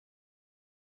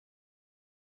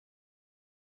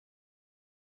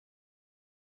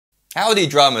Howdy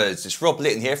drummers, it's Rob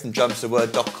Litton here from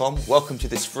drumstheword.com. Welcome to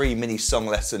this free mini song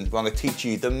lesson where I'm going to teach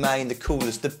you the main, the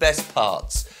coolest, the best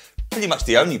parts, pretty much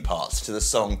the only parts to the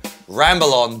song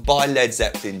Ramble On by Led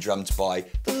Zeppelin, drummed by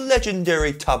the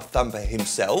legendary tub thumper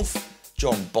himself,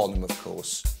 John Bonham of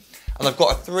course. And I've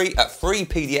got a free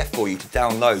PDF for you to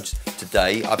download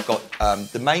today. I've got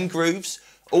the main grooves,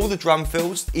 all the drum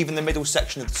fills, even the middle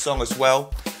section of the song as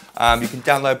well. You can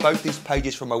download both these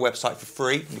pages from my website for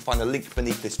free. You can find a link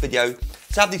beneath this video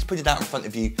to have these printed out in front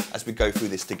of you as we go through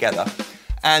this together.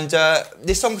 And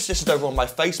this song was suggested over on my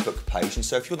Facebook page, and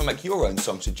so if you want to make your own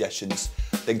song suggestions,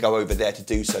 then go over there to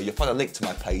do so. You'll find a link to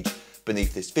my page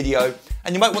beneath this video,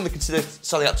 and you might want to consider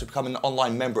signing up to become an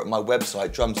online member at my website,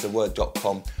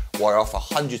 drumstheword.com, where I offer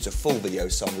hundreds of full video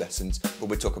song lessons, but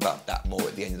we'll talk about that more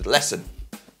at the end of the lesson.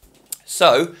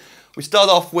 So, we start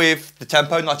off with the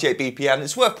tempo, 98 BPM.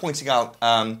 It's worth pointing out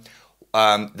that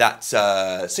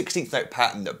 16th note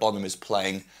pattern that Bonham is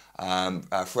playing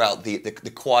throughout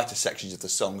the quieter sections of the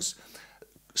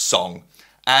song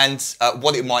and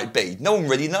what it might be. No one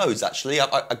really knows, actually. I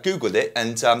Googled it,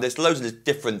 and there's loads of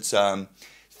different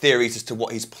theories as to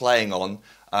what he's playing on.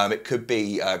 It could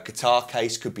be a guitar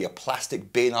case, could be a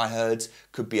plastic bin, I heard,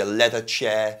 could be a leather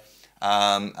chair.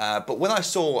 But when I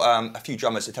saw a few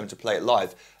drummers attempt to play it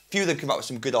live, a few of them came up with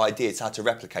some good ideas how to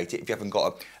replicate it if you haven't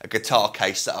got a guitar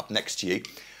case set up next to you.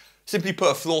 Simply put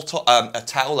a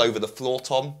towel over the floor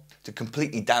tom to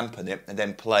completely dampen it, and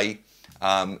then play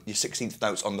your 16th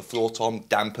notes on the floor tom,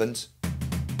 dampened.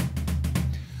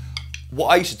 What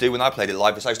I used to do when I played it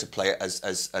live is I used to play it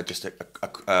as just a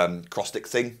cross-stick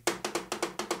thing.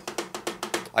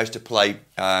 I used to play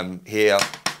here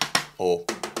or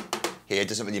here, it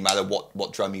doesn't really matter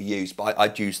what drum you use, but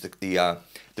I'd use the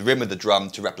rim of the drum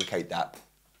to replicate that.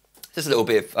 Just a little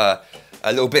bit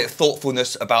of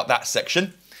thoughtfulness about that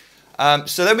section.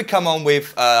 So then we come on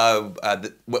with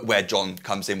where John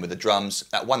comes in with the drums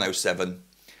at 107,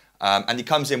 and he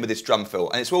comes in with this drum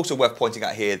fill. And it's also worth pointing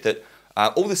out here that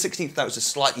all the 16th notes are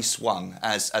slightly swung,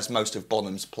 as most of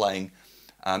Bonham's playing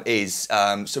is.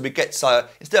 So we get,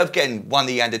 instead of getting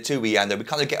 1E and a 2E and we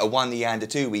kind of get a 1E and a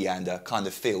 2E and kind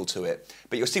of feel to it.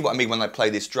 But you'll see what I mean when I play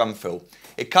this drum fill.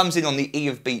 It comes in on the E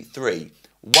of beat 3.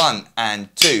 1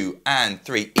 and 2 and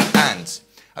 3, E and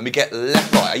we get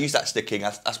left right. I use that sticking,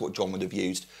 that's what John would have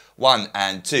used. 1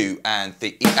 and 2 and 3,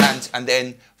 E and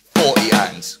then 4 E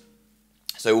and.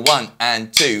 So 1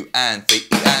 and 2 and 3, E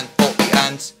and 4 E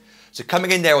and. So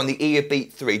coming in there on the E of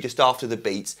beat 3, just after the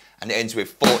beat, and it ends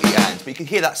with 4 E and. But you can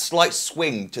hear that slight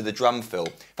swing to the drum fill.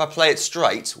 If I play it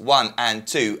straight, 1 and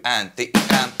 2 and 3 E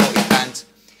and 4 E and,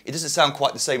 it doesn't sound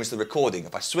quite the same as the recording.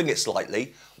 If I swing it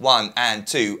slightly, 1 and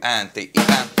 2 and 3 E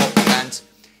and 4 E and,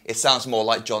 it sounds more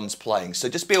like John's playing. So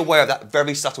just be aware of that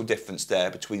very subtle difference there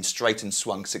between straight and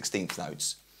swung 16th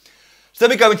notes. So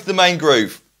then we go into the main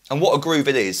groove, and what a groove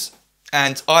it is.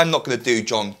 And I'm not going to do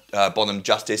John Bonham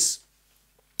justice.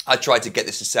 I tried to get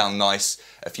this to sound nice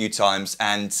a few times,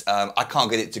 and I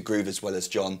can't get it to groove as well as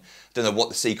John. Don't know what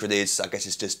the secret is. I guess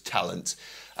it's just talent.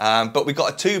 But we've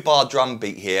got a 2-bar drum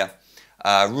beat here.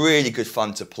 Really good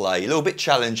fun to play. A little bit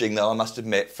challenging though, I must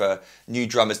admit, for new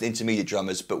drummers and intermediate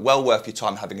drummers, but well worth your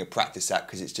time having a practice at,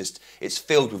 because it's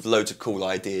filled with loads of cool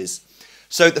ideas.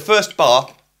 So the first bar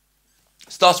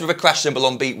starts with a crash cymbal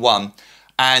on beat 1,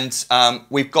 and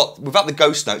without the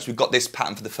ghost notes, we've got this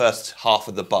pattern for the first half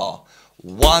of the bar.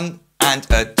 1 and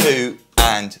a 2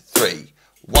 and 3.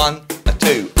 1, a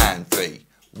 2 and 3.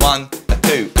 1, a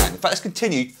 2 and. In fact, let's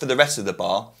continue for the rest of the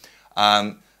bar.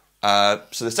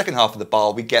 So the second half of the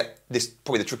bar, we get this,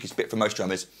 probably the trickiest bit for most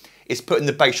drummers, is putting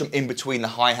the bass drum in between the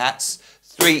hi-hats.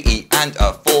 3E and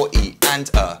a, 4E and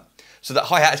a. So that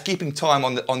hi-hat is keeping time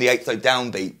on the 8th note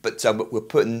downbeat, but we're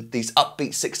putting these upbeat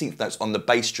 16th notes on the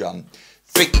bass drum.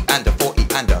 3E and a,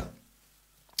 4E and a.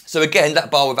 So again, that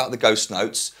bar without the ghost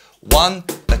notes. 1,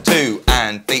 a 2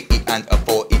 and 3E and a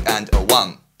 4E and a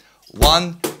 1.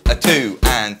 1, a 2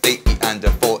 and 3E and a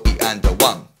 4E and a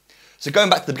 1. So going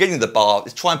back to the beginning of the bar,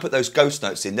 let's try and put those ghost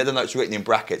notes in. They're the notes written in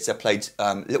brackets. They're played,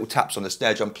 little taps on the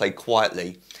snare drum played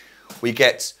quietly. We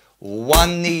get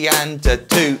 1E and a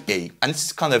 2E. And this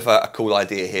is kind of a cool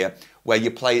idea here, where you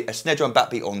play a snare drum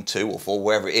backbeat on 2 or 4,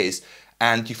 wherever it is,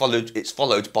 and it's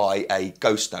followed by a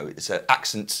ghost note. It's an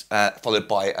accent followed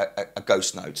by a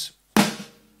ghost note.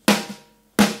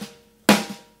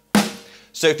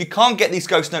 So if you can't get these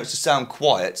ghost notes to sound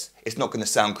quiet, it's not going to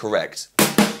sound correct.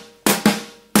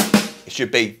 It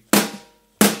should be.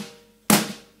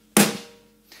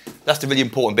 That's the really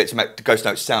important bit, to make the ghost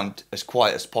notes sound as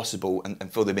quiet as possible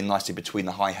and fill them in nicely between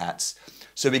the hi-hats.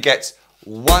 So we get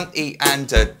 1E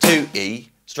and a 2E,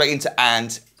 straight into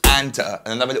and and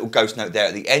another little ghost note there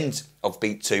at the end of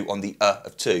beat 2 on the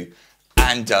of 2,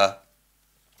 and 3E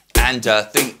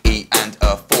and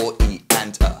 4E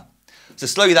and So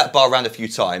slowly that bar around a few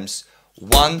times.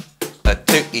 1,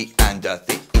 2E and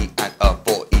 3E and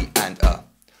 4E and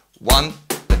 1,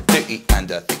 2E and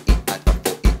 3E and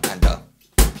 4E and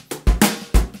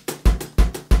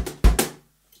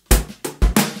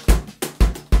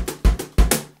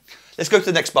Let's go to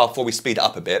the next bar before we speed it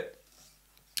up a bit.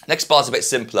 Next bar's a bit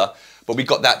simpler, but we've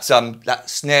got that that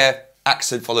snare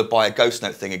accent followed by a ghost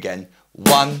note thing again.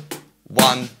 1,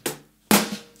 1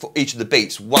 for each of the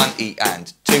beats. 1E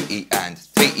and 2E and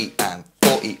 3E and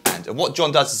 4E and. And what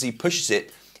John does is he pushes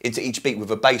it into each beat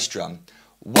with a bass drum.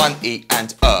 1E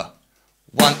and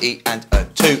 1E and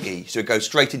 2E. So it goes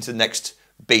straight into the next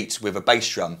beat with a bass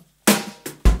drum.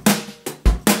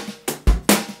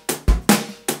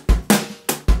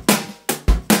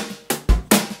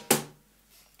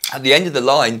 At the end of the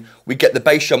line, we get the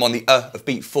bass drum on the of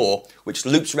beat 4, which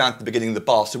loops around to the beginning of the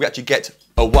bar. So we actually get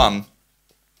a 1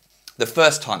 the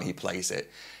first time he plays it.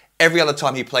 Every other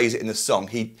time he plays it in the song,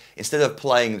 he, instead of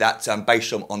playing that bass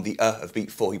drum on the of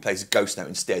beat 4, he plays a ghost note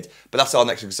instead. But that's our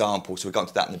next example, so we'll go on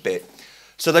to that in a bit.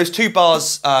 So those two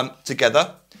bars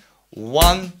together,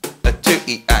 1,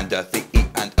 2E and 3E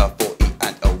and 4E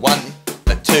and 1,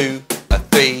 2,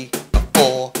 3,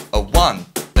 4, 1,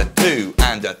 2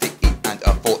 and 3E and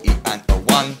 4E and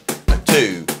 1,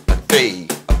 2, 3,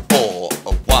 4,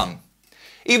 1.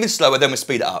 Even slower, then we'll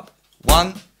speed it up.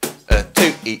 1,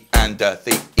 2E and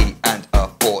 3E and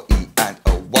 4E and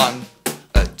 1,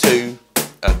 2,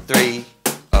 3,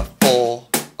 4,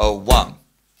 1.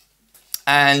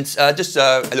 And just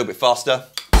a little bit faster.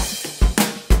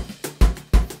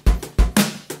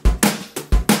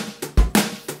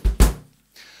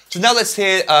 So now let's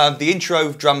hear the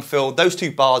intro drum fill, those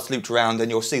two bars looped around,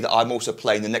 and you'll see that I'm also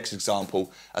playing the next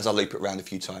example as I loop it around a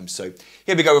few times. So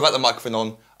here we go without the microphone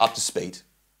on, up to speed.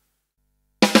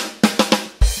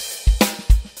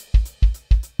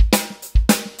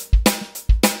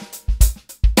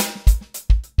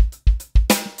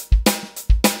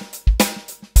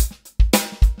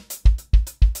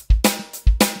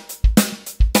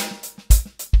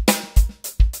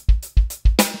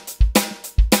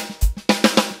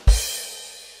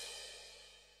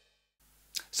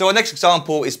 So our next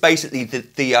example is basically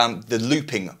the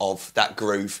looping of that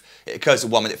groove. It occurs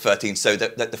at 1 minute 13, so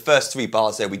the first 3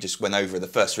 bars there we just went over, the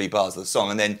first 3 bars of the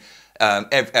song, and then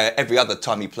every other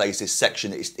time he plays this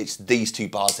section, it's these 2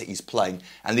 bars that he's playing.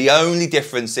 And the only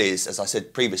difference is, as I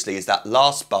said previously, is that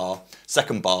last bar,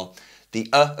 second bar, the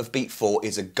of beat 4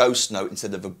 is a ghost note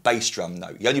instead of a bass drum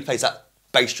note. He only plays that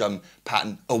bass drum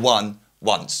pattern a 1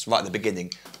 once, right at the beginning.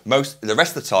 The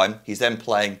rest of the time, he's then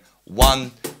playing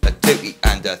 1, 2E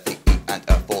and 3E and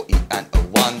 4E and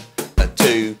 1,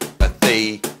 2,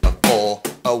 3, 4,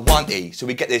 1E. So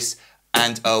we get this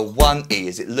and 1E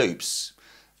as it loops.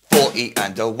 4E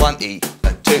and 1E,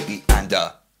 2E and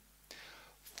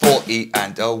 4E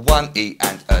and 1E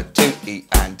and 2E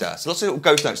and so lots of little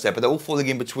ghost notes there, but they're all falling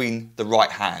in between the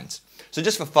right hand. So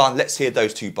just for fun, let's hear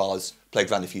those 2 bars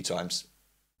played around a few times.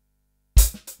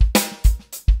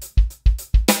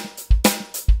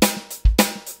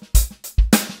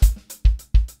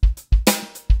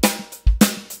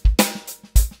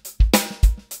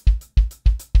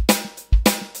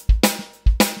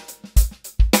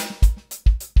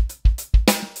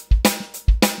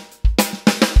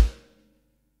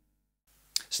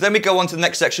 So then we go on to the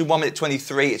next section, 1 minute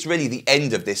 23. It's really the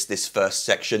end of this first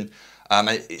section. And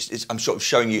I'm sort of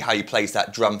showing you how he plays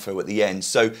that drum fill at the end.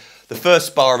 So the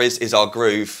first bar is our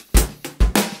groove.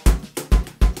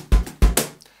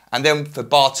 And then for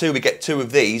bar 2, we get 2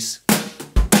 of these.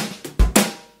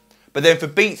 But then for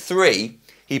beat 3,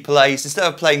 he plays, instead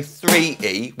of playing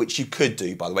 3E, which you could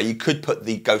do, by the way, you could put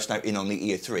the ghost note in on the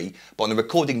E of 3, but on the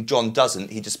recording, John doesn't.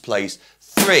 He just plays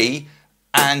 3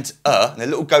 and a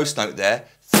little ghost note there,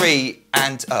 3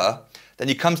 and then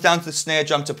he comes down to the snare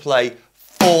drum to play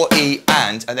 4E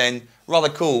and then rather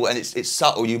cool, and it's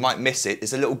subtle, you might miss it,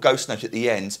 there's a little ghost note at the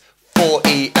end,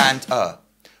 4E and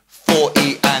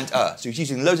 4E and So he's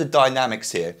using loads of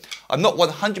dynamics here. I'm not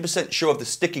 100% sure of the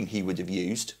sticking he would have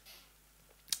used.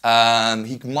 He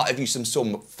might have used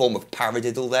some form of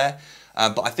paradiddle there,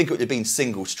 but I think it would have been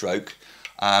single stroke,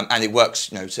 and it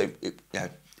works,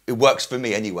 it works for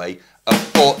me anyway.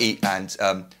 4E and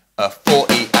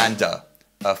 4E and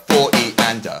 4E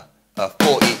and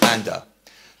 4E and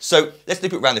So let's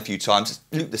loop it around a few times.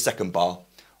 Let's loop the second bar.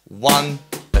 1,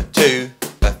 2,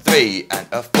 3 and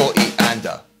 4E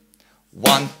and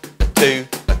 1, 2,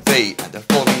 3 and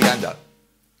 4E and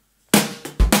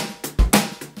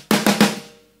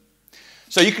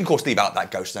So you can of course leave out that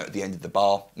ghost note at the end of the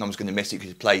bar. No one's going to miss it. You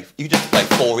can just play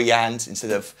 4 E and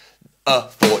instead of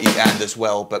 4 E and as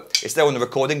well. But it's there on the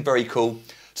recording. Very cool.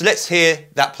 So let's hear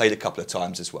that played a couple of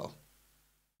times as well.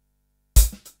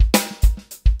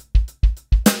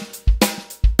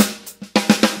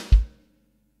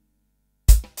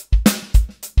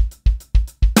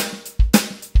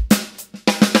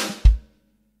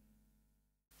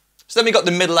 So then we got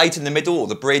the middle 8 in the middle, or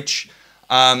the bridge,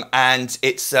 and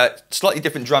it's a slightly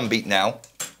different drum beat now.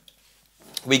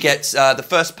 We get the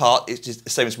first part, it's just the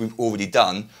same as we've already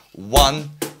done. 1,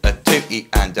 2, E,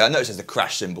 and notice there's a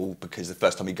crash cymbal because the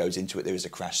first time he goes into it there is a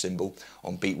crash cymbal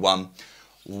on beat 1.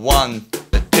 1,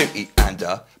 2, E, and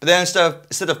but then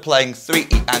instead of playing 3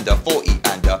 E and 4 E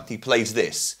and he plays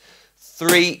this.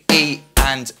 3 E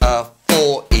and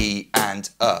 4 E and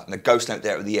a ghost note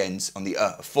there at the end on the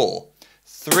 4.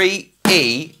 3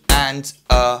 E and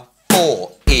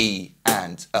 4 E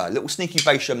and little sneaky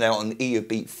bass drum there on the E of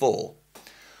beat 4.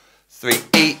 3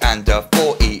 E and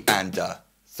 4 E and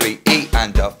 3 E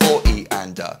and 4 E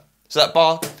and so that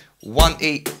bar 1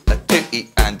 E, 2 E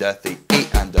and 3 E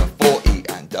and 4 E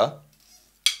and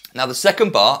Now the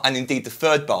second bar, and indeed the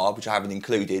third bar, which I haven't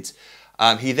included,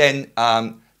 he then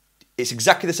it's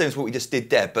exactly the same as what we just did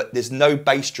there, but there's no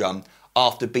bass drum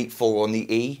after beat 4 on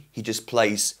the E. He just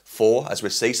plays 4 as we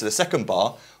see. So the second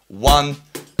bar, 1,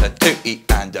 2 E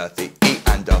and 3 E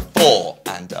and 4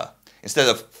 and instead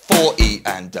of 4 E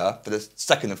and for the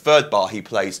second and third bar he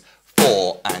plays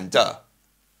 4 and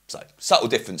so subtle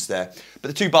difference there. But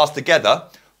the two bars together,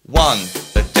 1,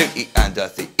 2 E and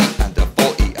 3 E and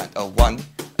 4 E and 1, 2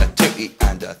 E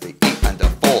and 3 E and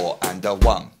 4 and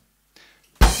 1.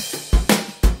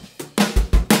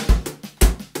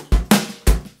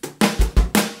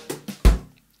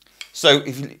 So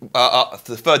if you, for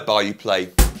the third bar you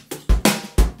play.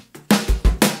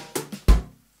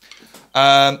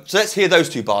 So let's hear those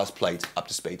two bars played up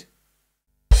to speed.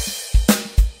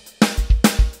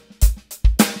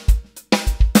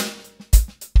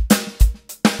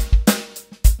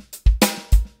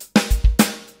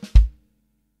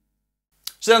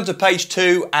 So down to page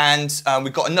 2, and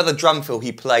we've got another drum fill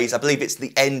he plays. I believe it's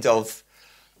the end of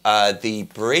the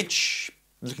bridge.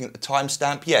 Looking at the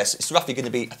timestamp, yes, it's roughly going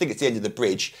to be, I think it's the end of the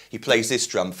bridge. He plays this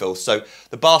drum fill. So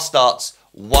the bar starts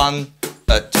 1,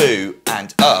 2,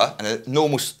 and a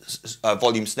normal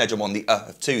volume snare drum on the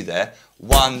of 2 there.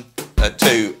 1,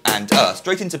 2, and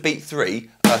straight into beat 3,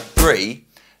 3.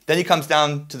 Then he comes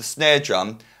down to the snare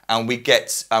drum, and we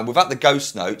get, without the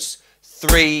ghost notes,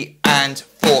 3 and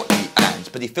 4 E and,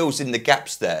 but he fills in the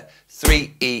gaps there.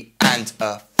 3 E and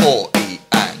 4 E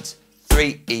and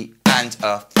 3 E and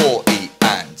 4 E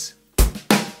and.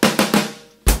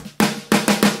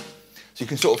 So you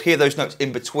can sort of hear those notes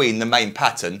in between the main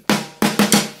pattern.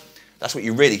 That's what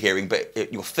you're really hearing, but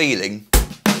you're feeling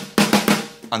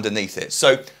underneath it.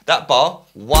 So that bar,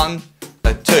 1,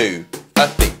 2,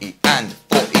 3 E and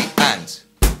 4 E and.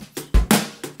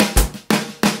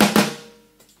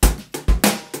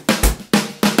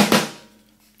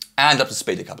 And up to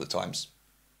speed a couple of times.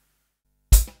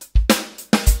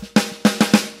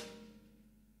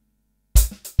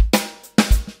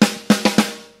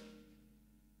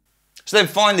 So then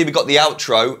finally we got the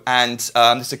outro, and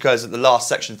this occurs at the last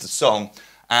section of the song,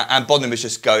 and Bonham is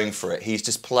just going for it. He's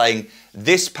just playing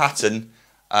this pattern,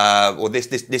 or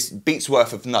this beat's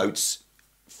worth of notes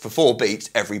for 4 beats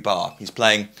every bar. He's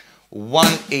playing 1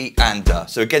 E and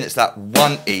so again it's that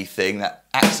 1 E thing, that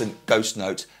accent ghost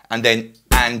note, and then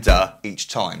and each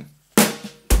time.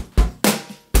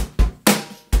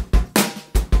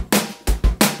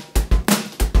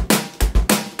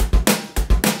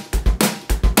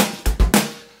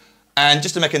 And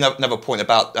just to make another point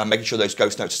about making sure those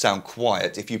ghost notes sound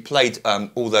quiet, if you played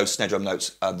all those snare drum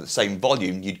notes at the same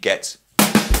volume, you'd get...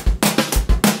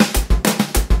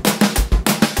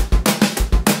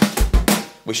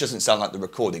 which doesn't sound like the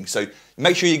recording. So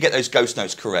make sure you get those ghost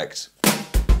notes correct.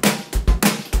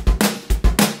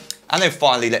 And then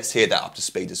finally, let's hear that up to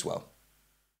speed as well.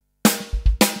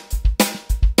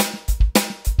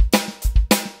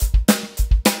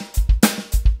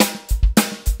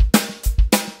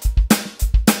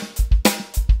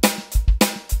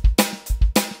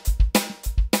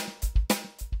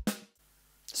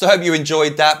 So I hope you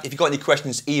enjoyed that. If you've got any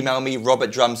questions, email me,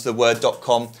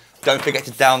 rob@drumstheword.com. Don't forget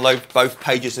to download both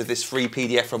pages of this free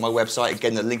PDF from my website.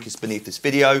 Again, the link is beneath this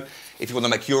video. If you want to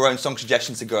make your own song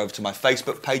suggestions, then go over to my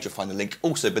Facebook page. You'll find the link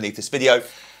also beneath this video.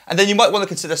 And then you might want to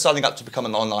consider signing up to become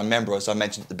an online member, as I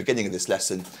mentioned at the beginning of this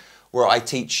lesson, where I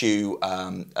teach you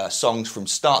songs from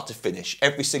start to finish,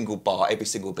 every single bar, every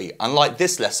single beat. Unlike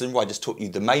this lesson where I just taught you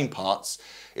the main parts,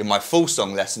 in my full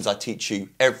song lessons I teach you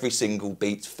every single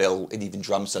beat, fill, and even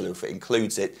drum solo if it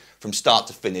includes it, from start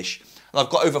to finish. And I've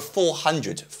got over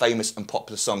 400 famous and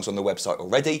popular songs on the website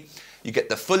already. You get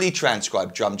the fully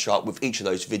transcribed drum chart with each of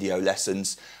those video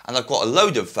lessons, and I've got a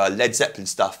load of Led Zeppelin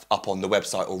stuff up on the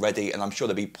website already, and I'm sure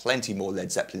there'll be plenty more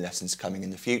Led Zeppelin lessons coming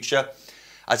in the future.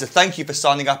 As a thank you for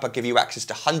signing up, I give you access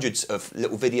to hundreds of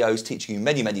little videos teaching you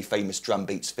many, many famous drum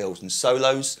beats, fills and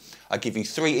solos. I give you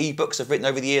 3 ebooks I've written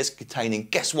over the years containing,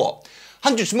 guess what?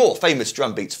 Hundreds more famous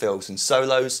drum beats, fills and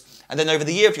solos. And then over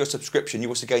the year of your subscription, you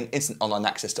also gain instant online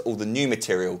access to all the new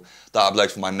material that I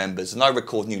upload for my members. And I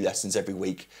record new lessons every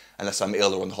week unless I'm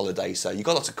ill or on holiday. So you've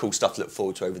got lots of cool stuff to look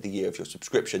forward to over the year of your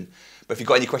subscription. But if you've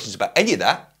got any questions about any of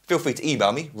that, feel free to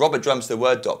email me,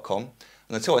 rob@drumstheword.com.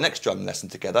 And until our next drum lesson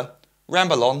together,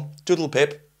 ramble on, doodle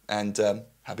pip, and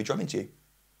happy drumming to you.